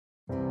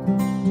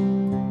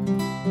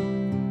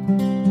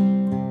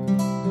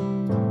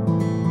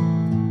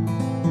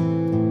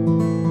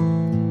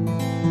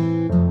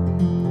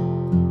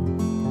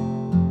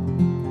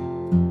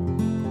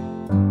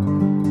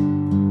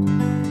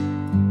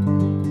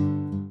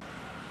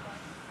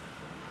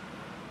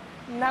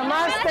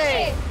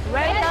Namaste.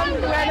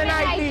 Welcome to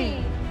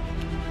Mnit.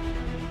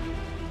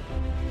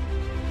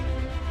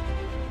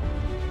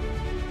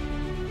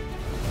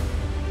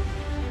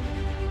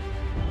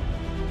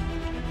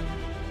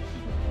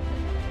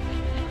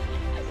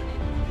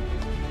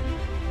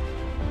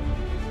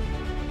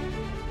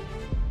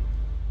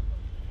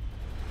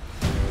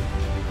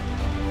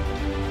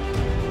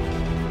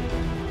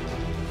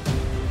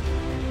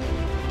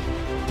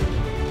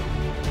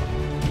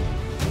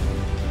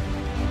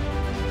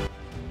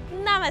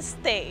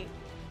 Namaste!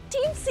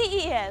 Team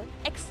CEL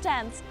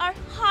extends our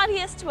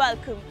heartiest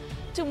welcome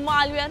to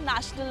Malviya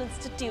National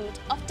Institute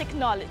of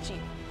Technology,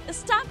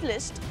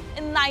 established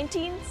in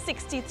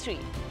 1963.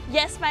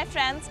 Yes, my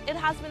friends, it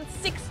has been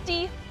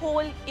 60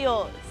 whole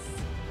years.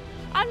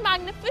 Our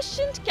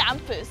magnificent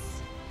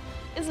campus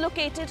is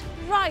located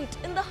right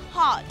in the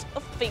heart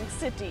of Pink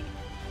City.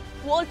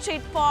 World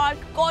Trade Park,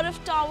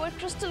 Gaurav Tower,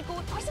 Crystal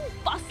Court are some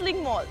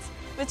bustling malls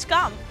which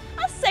come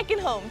as second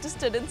home to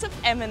students of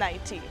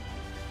MNIT.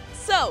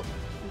 So,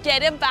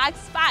 get your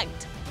bags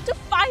packed to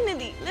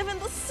finally live in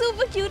the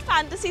super cute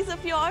fantasies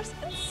of yours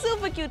in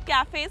super cute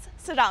cafes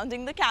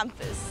surrounding the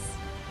campus.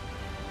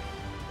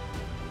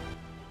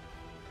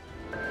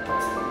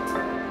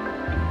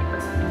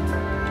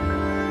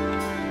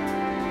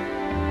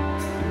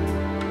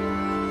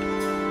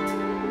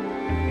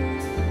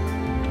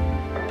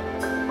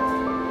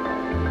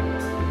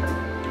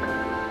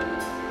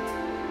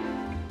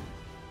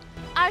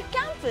 Our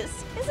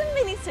campus is a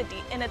mini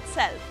city in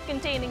itself,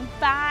 containing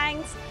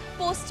banks,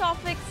 post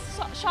office,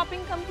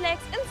 shopping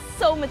complex and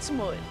so much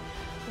more.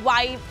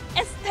 Vibe,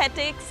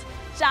 aesthetics,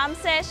 jam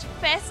sesh,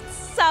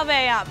 fests, सब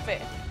है यहाँ पे.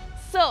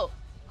 So,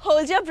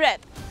 hold your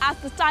breath as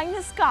the time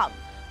has come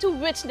to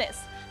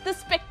witness the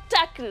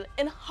spectacle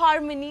in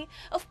harmony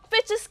of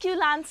picturesque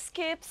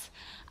landscapes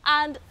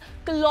and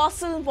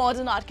colossal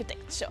modern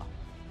architecture.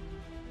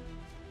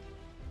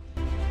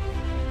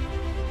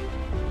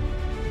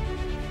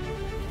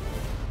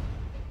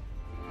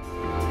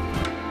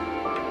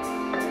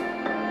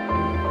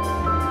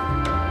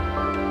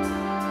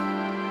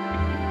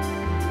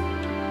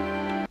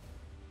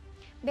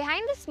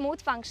 Behind the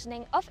smooth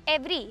functioning of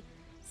every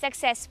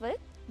successful,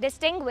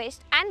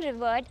 distinguished and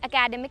revered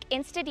academic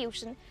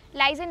institution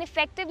lies an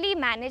effectively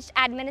managed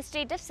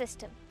administrative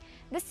system.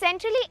 The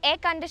centrally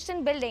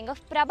air-conditioned building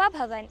of Prabha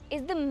Bhawan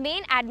is the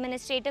main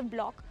administrative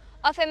block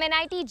of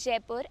MNIT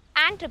Jaipur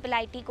and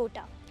IIIT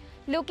Kota,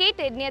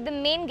 located near the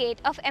main gate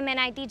of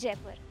MNIT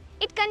Jaipur.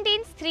 It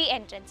contains 3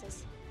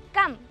 entrances.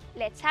 Come,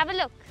 let's have a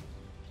look.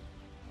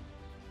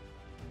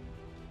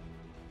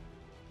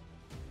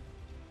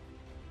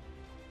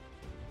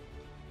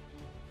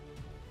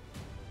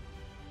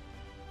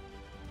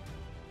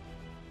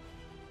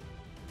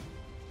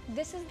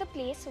 This is the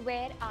place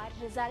where our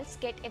results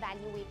get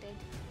evaluated.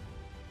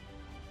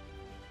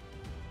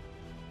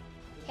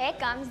 Here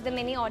comes the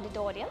mini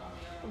auditorium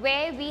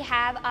where we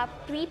have our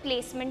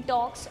pre-placement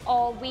talks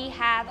or we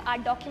have our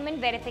document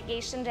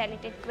verification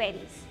related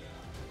queries.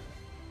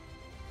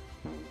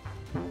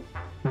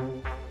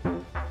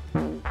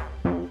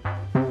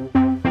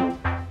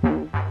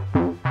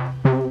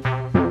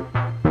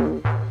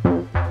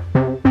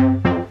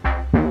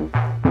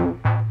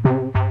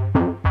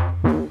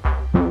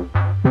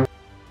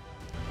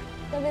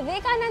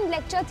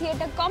 Lecture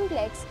Theatre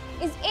Complex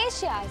is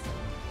Asia's,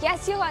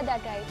 yes you heard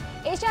that right,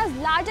 Asia's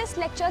largest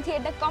lecture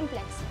theatre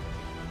complex.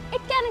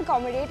 It can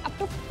accommodate up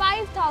to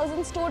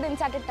 5,000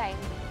 students at a time.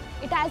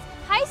 It has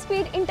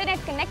high-speed internet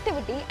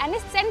connectivity and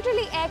is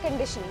centrally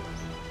air-conditioned.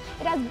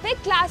 It has big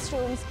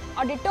classrooms,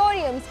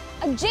 auditoriums,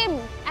 a gym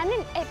and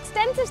an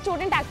extensive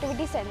student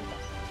activity centre.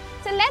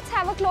 So let's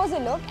have a closer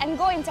look and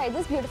go inside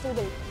this beautiful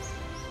building.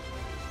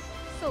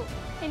 So,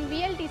 in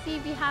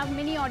VLTC we have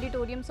many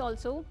auditoriums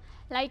also,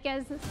 like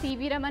as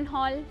C.V. Raman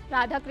Hall,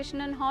 Radha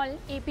Krishnan Hall,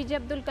 APJ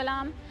Abdul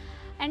Kalam,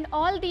 and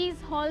all these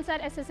halls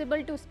are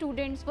accessible to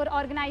students for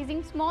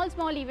organizing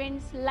small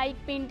events like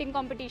painting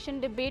competition,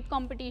 debate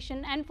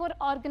competition, and for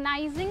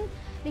organizing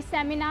the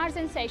seminars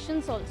and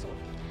sessions also.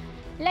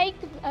 Like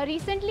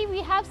recently we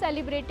have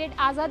celebrated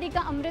Azadi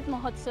Ka Amrit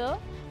Mahotsav,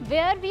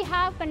 where we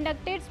have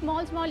conducted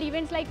small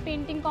events like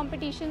painting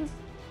competitions,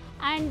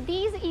 and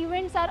these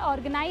events are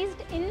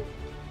organized in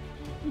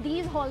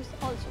these halls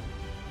also.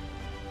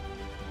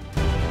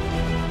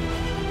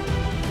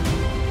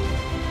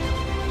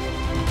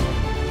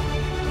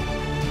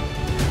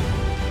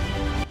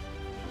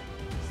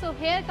 So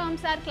here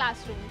comes our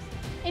classrooms.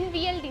 In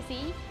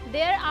VLTC,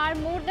 there are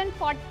more than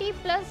 40+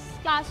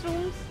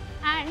 classrooms,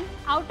 and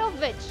out of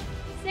which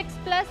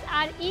 6+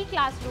 are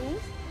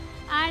e-classrooms,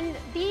 and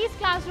these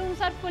classrooms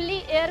are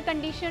fully air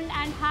conditioned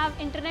and have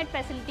internet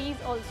facilities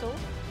also.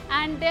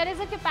 And there is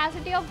a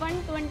capacity of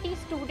 120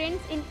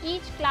 students in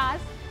each class,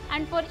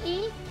 and for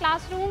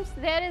e-classrooms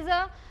there is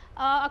a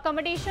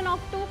accommodation of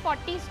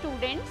 240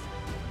 students.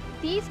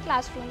 These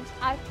classrooms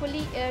are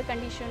fully air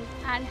conditioned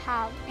and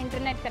have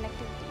internet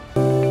connectivity.